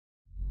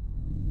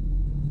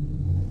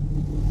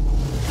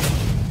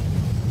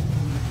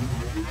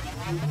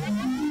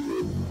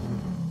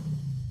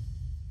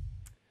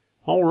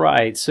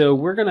Alright, so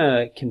we're going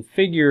to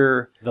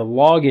configure the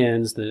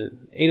logins, the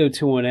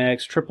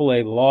 802.1x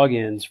AAA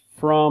logins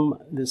from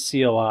the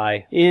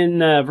CLI. In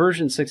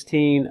version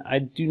 16, I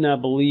do not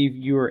believe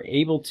you are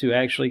able to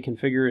actually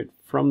configure it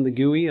from the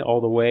GUI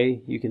all the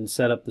way. You can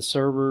set up the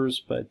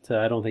servers, but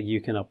I don't think you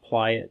can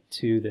apply it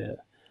to the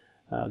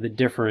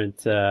different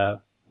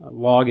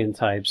login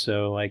types,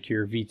 so like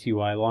your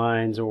VTY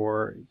lines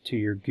or to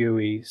your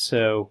GUI.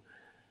 So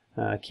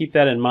keep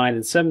that in mind.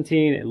 In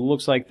 17, it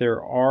looks like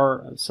there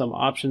are some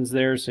options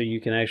there, so you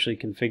can actually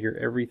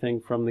configure everything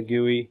from the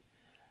GUI.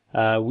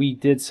 We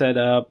did set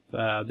up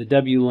the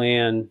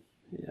WLAN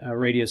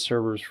radius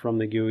servers from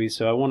the GUI,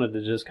 so I wanted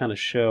to just kind of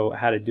show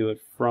how to do it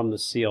from the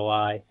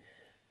CLI.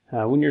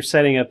 When you're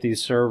setting up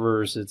these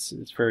servers, it's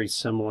very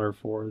similar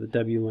for the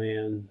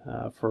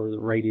WLAN, for the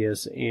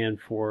radius, and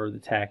for the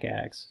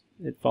TACAX.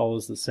 It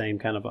follows the same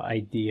kind of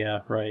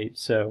idea, right?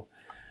 So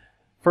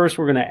first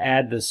we're going to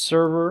add the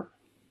server,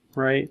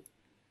 right?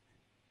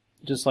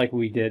 Just like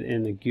we did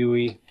in the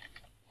GUI.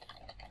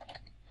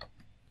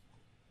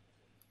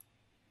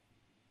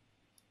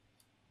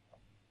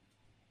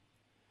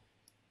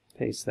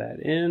 Paste that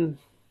in.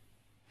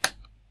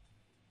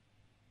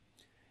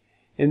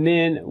 And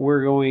then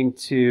we're going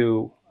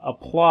to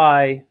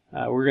apply,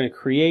 we're going to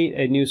create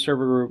a new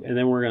server group, and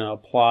then we're going to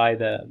apply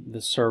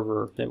the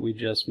server that we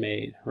just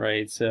made,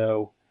 right?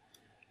 So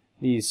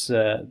these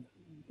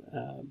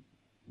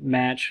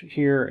match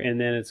here, and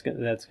then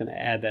that's going to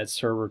add that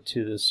server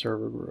to this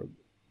server group.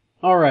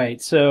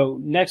 Alright, so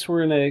next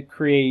we're going to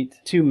create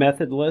two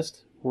method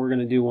lists. We're going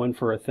to do one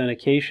for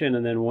authentication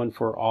and then one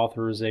for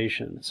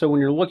authorization. So when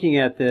you're looking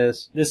at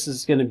this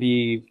is going to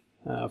be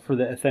for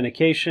the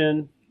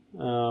authentication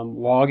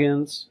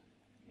logins,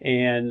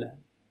 and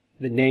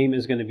the name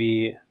is going to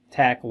be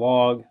TAC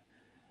log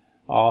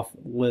auth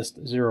list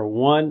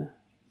 01.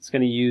 It's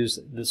going to use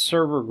the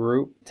server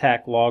group,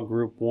 TAC log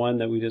group 1,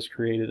 that we just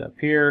created up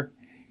here.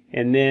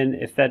 And then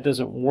if that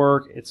doesn't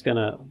work, it's going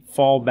to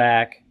fall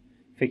back.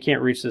 If it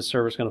can't reach this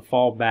server, it's going to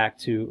fall back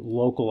to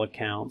local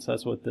accounts.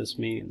 That's what this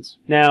means.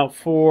 Now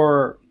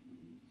for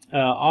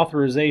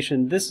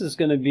authorization, this is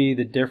going to be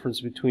the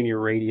difference between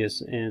your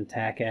radius and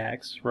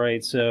TACAX,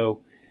 right?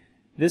 So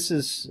this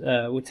is,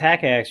 with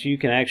TACAX, you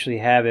can actually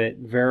have it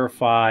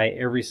verify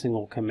every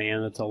single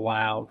command that's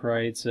allowed,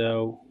 right?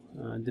 So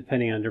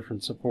depending on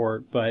different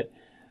support, but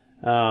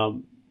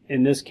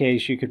in this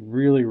case, you could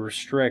really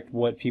restrict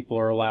what people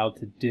are allowed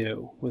to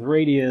do. With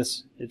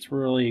radius, it's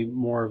really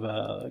more of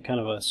a kind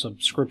of a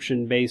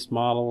subscription-based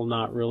model,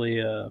 not really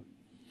a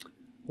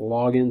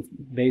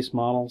login-based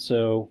model.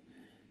 So,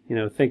 you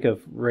know, think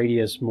of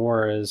radius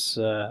more as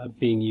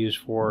being used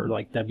for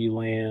like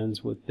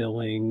WLANs with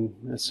billing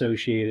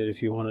associated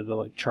if you wanted to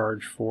like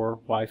charge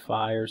for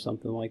Wi-Fi or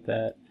something like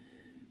that,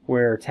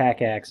 where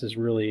TACAX is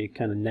really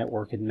kind of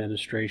network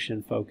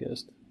administration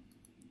focused.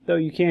 Though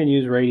you can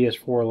use radius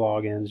for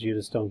logins, you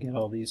just don't get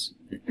all these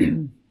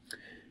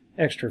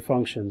extra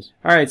functions.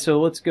 Alright, so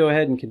let's go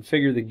ahead and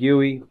configure the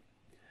GUI.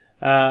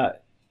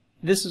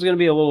 This is going to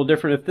be a little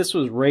different. If this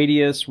was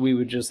radius, we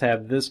would just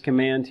have this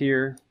command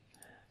here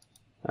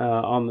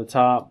on the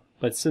top.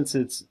 But since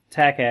it's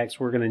TACAX,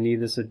 we're going to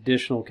need this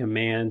additional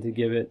command to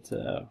give it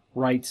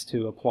rights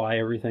to apply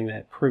everything,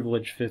 that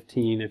privilege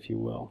 15, if you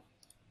will.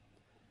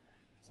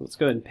 So let's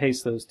go ahead and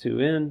paste those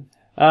two in.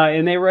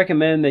 And they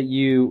recommend that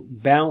you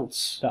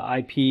bounce the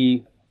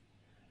IP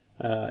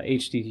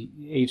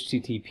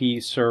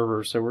HTTP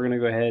server. So we're going to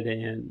go ahead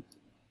and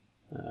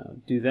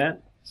do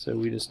that. So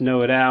we just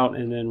know it out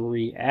and then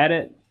re-add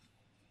it.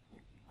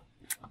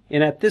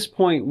 And at this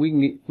point,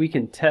 we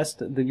can test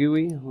the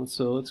GUI.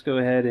 So let's go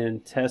ahead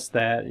and test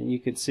that. And you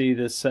can see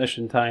this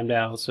session timed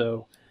out.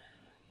 So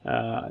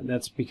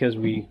that's because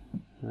we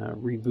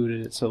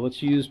rebooted it. So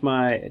let's use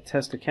my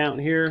test account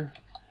here.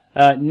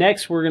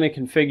 Next, we're going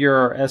to configure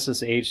our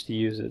SSH to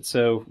use it.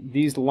 So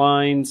these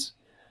lines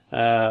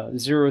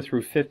 0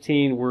 through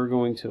 15, we're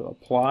going to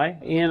apply.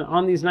 And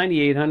on these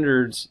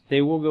 9800s, they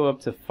will go up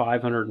to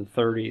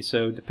 530.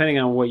 So depending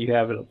on what you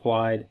have it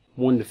applied,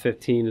 1 to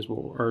 15 is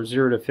what, or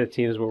 0 to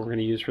 15 is what we're going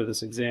to use for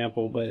this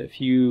example. But if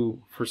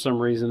you, for some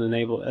reason,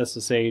 enable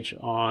SSH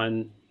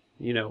on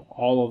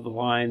all of the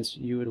lines,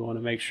 you would want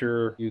to make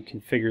sure you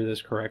configure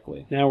this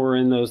correctly. Now we're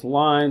in those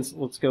lines.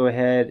 Let's go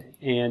ahead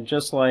and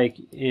just like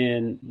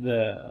in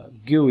the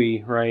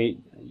GUI, right,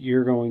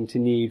 you're going to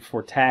need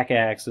for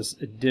TACAX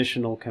this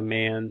additional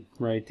command,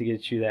 right, to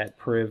get you that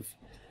priv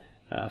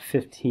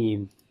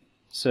 15.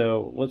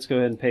 So let's go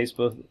ahead and paste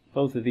both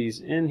of these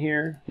in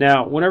here.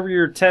 Now, whenever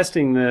you're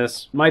testing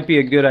this, might be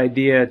a good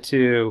idea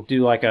to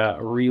do like a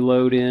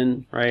reload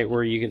in, right,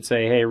 where you can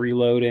say, hey,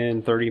 reload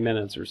in 30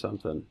 minutes or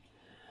something.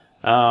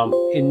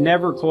 And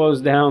never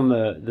close down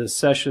the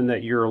session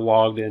that you're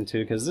logged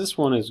into, because this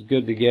one is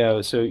good to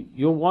go. So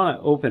you'll want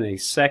to open a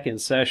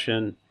second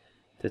session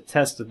to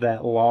test if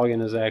that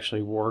login is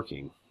actually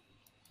working,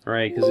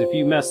 right? Because if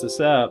you mess this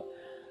up,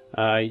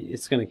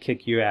 it's going to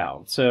kick you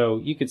out. So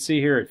you can see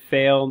here it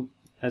failed.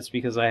 That's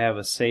because I have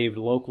a saved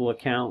local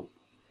account,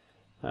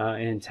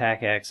 and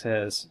TACAX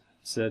has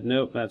said,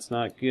 nope, that's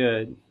not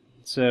good.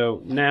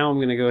 So now I'm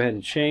going to go ahead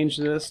and change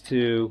this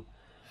to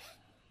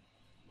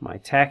my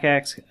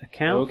TACAX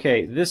account.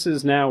 Okay, this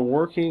is now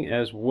working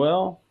as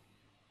well.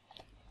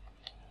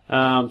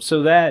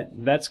 So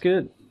that's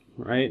good,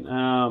 right?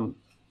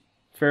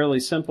 Fairly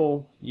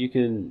simple. You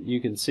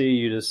can see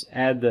you just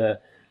add the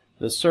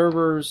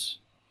servers,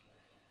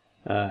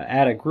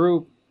 add a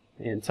group,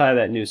 and tie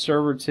that new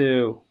server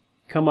to.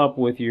 Come up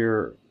with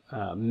your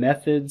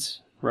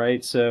methods,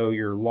 right? So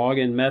your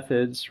login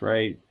methods,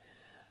 right?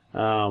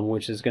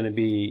 Which is going to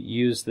be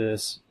use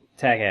this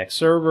TACAX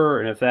server,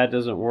 and if that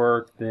doesn't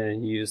work,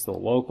 then use the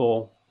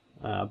local,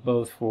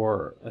 both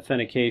for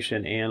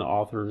authentication and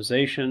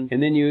authorization.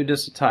 And then you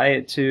just tie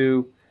it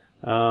to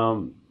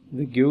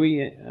the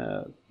GUI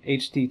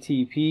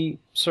HTTP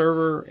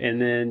server,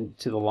 and then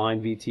to the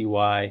line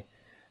VTY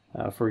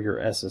for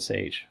your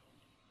SSH.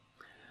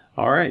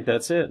 All right,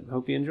 that's it.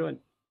 Hope you enjoyed.